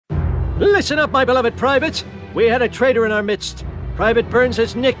Listen up, my beloved privates. We had a traitor in our midst. Private Burns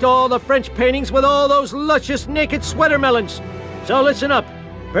has nicked all the French paintings with all those luscious naked sweater melons. So listen up.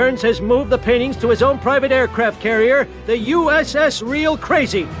 Burns has moved the paintings to his own private aircraft carrier, the USS Real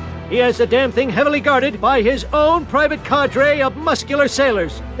Crazy. He has the damn thing heavily guarded by his own private cadre of muscular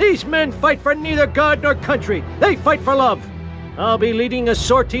sailors. These men fight for neither God nor country. They fight for love. I'll be leading a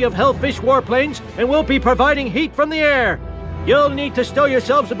sortie of Hellfish warplanes, and we'll be providing heat from the air. You'll need to stow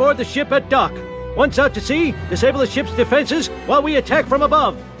yourselves aboard the ship at dock. Once out to sea, disable the ship's defenses while we attack from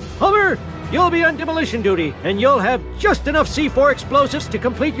above. Homer, you'll be on demolition duty, and you'll have just enough C4 explosives to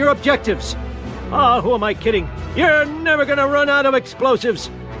complete your objectives. Ah, who am I kidding? You're never gonna run out of explosives.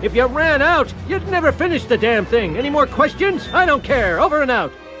 If you ran out, you'd never finish the damn thing. Any more questions? I don't care. Over and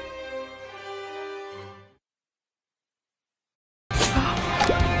out.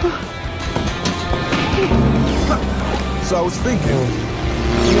 So I was thinking,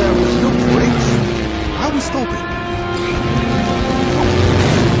 yeah, with no brakes, how we stopping?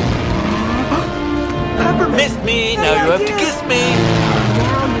 Missed me, now you have to kiss me.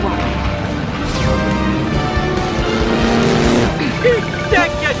 Eat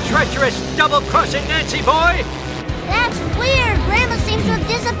that, you treacherous double-crossing Nancy boy! That's weird! Grandma seems to have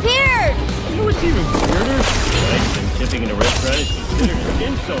disappeared! You know what's even weirder? I've been tipping in a restaurant is considered an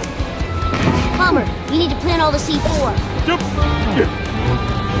insult. Homer, you need to plant all the C4.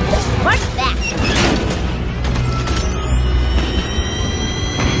 What's that?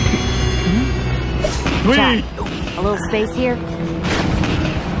 Sweet! A little space here.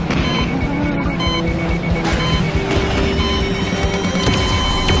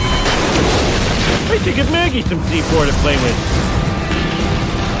 I should give Maggie some C4 to play with.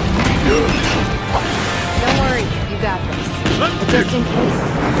 Don't worry, you got this. But just in case,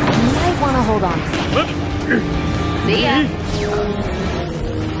 you might want to hold on to something. See ya.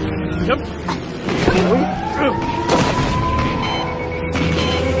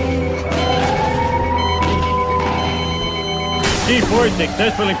 C4 is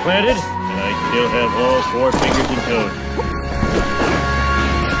successfully planted, and I still have all 4 fingers and toes.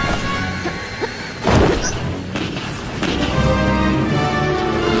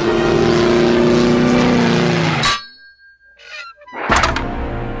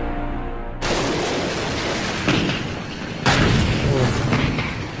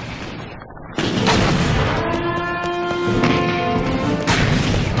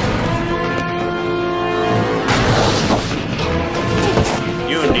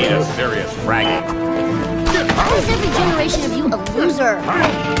 Why is every generation of you a loser?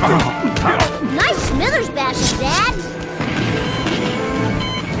 Nice Smithers bashes, Dad!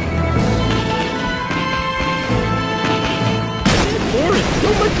 More is so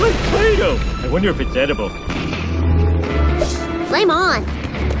much like Play-Doh. I wonder if it's edible. Flame on!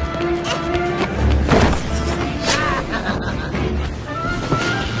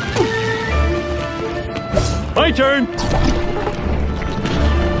 My turn!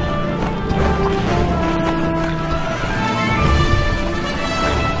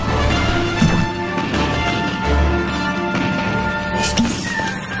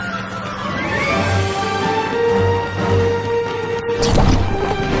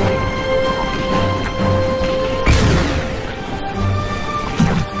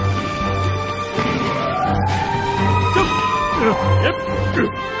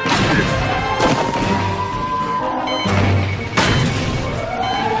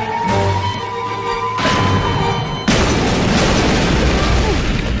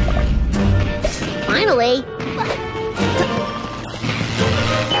 Finally!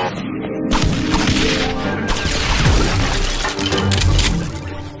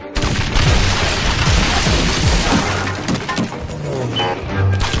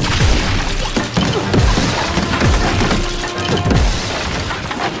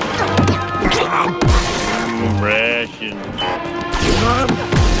 Ration.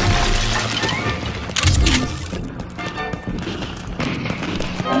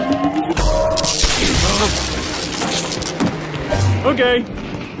 Okay.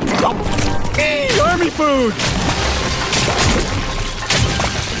 Army food!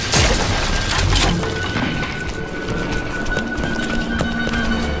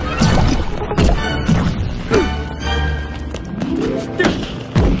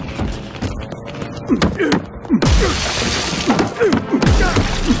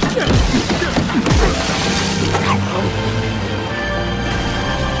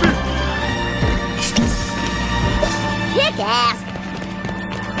 Kick ass!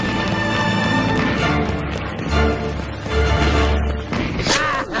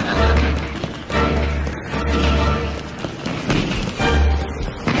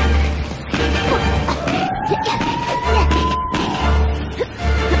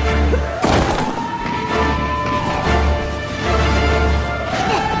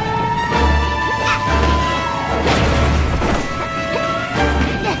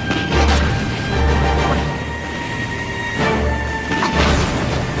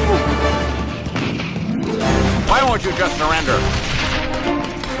 don't you just surrender?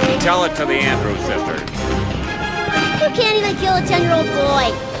 Tell it to the Andrews sisters. You can't even kill a 10-year-old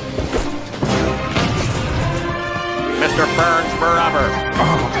boy. Mr. Burns forever.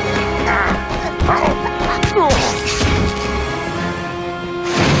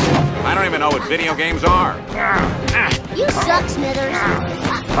 I don't even know what video games are. You suck, Smithers.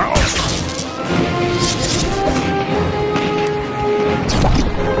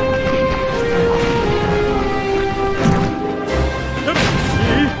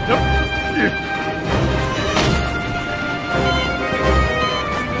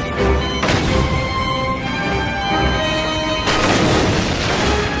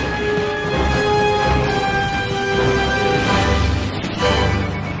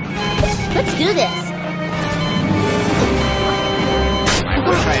 Let's do this. I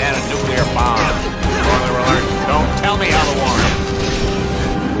wish I had a nuclear bomb. Spoiler alert, don't tell me how to warn.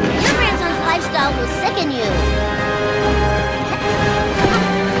 Your grandson's lifestyle will sicken you.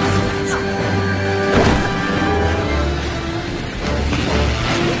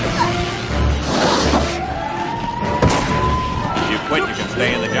 If you quit, you can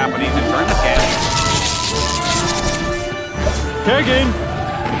stay in the Japanese internment camp. Tagging!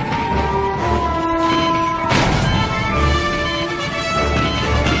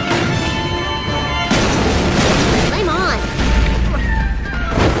 Flame on.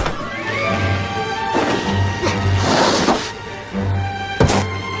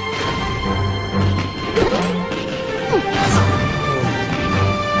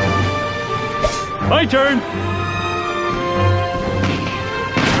 My turn!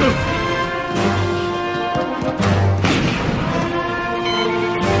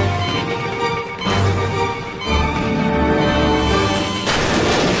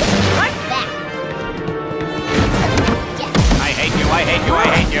 Mark's back. I hate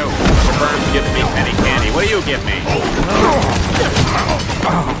you. Mr. Burns gives me penny candy. What do you give me?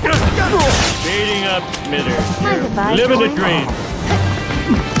 Beating up Smithers. Mind if I Living the join? dream.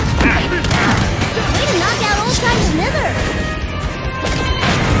 Way to knock out old-time Smithers.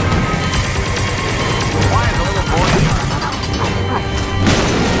 Why is the little boy...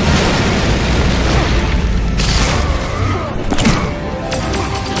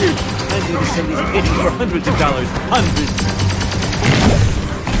 I need to sell these paintings for hundreds of dollars. Hundreds.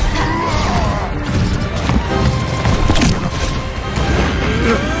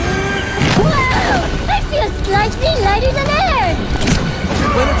 Whoa! That feels slightly lighter than air.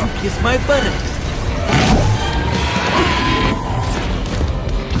 Why don't you kiss my buttocks?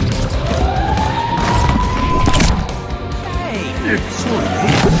 Hey, sort of.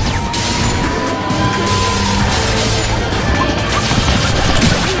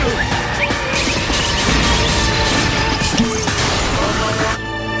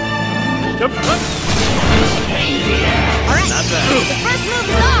 Jump, jump. All right, Not bad. the first move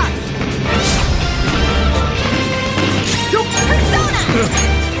is ours. Persona!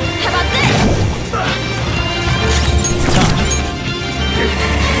 How about this?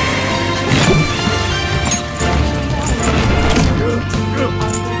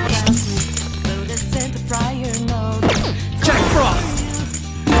 Jack Frost!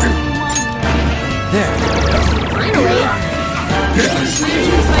 There. Finally. Use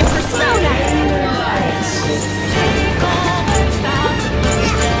my persona.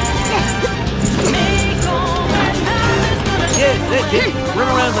 Yes, that's it. Run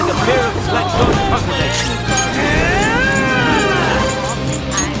around like a pair of slack-jawed crocodiles.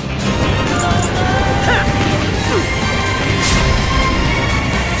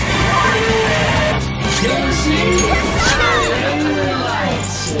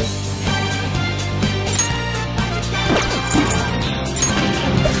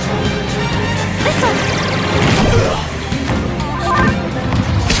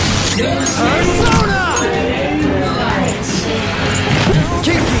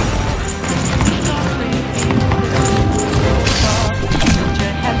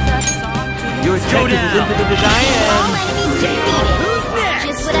 You're as attractive as impotent as I am. All enemies defeated. Who's next?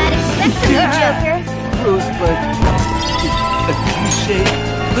 Just what I'd expect from you, Joker. Rosebud. A cliche,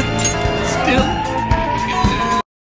 but still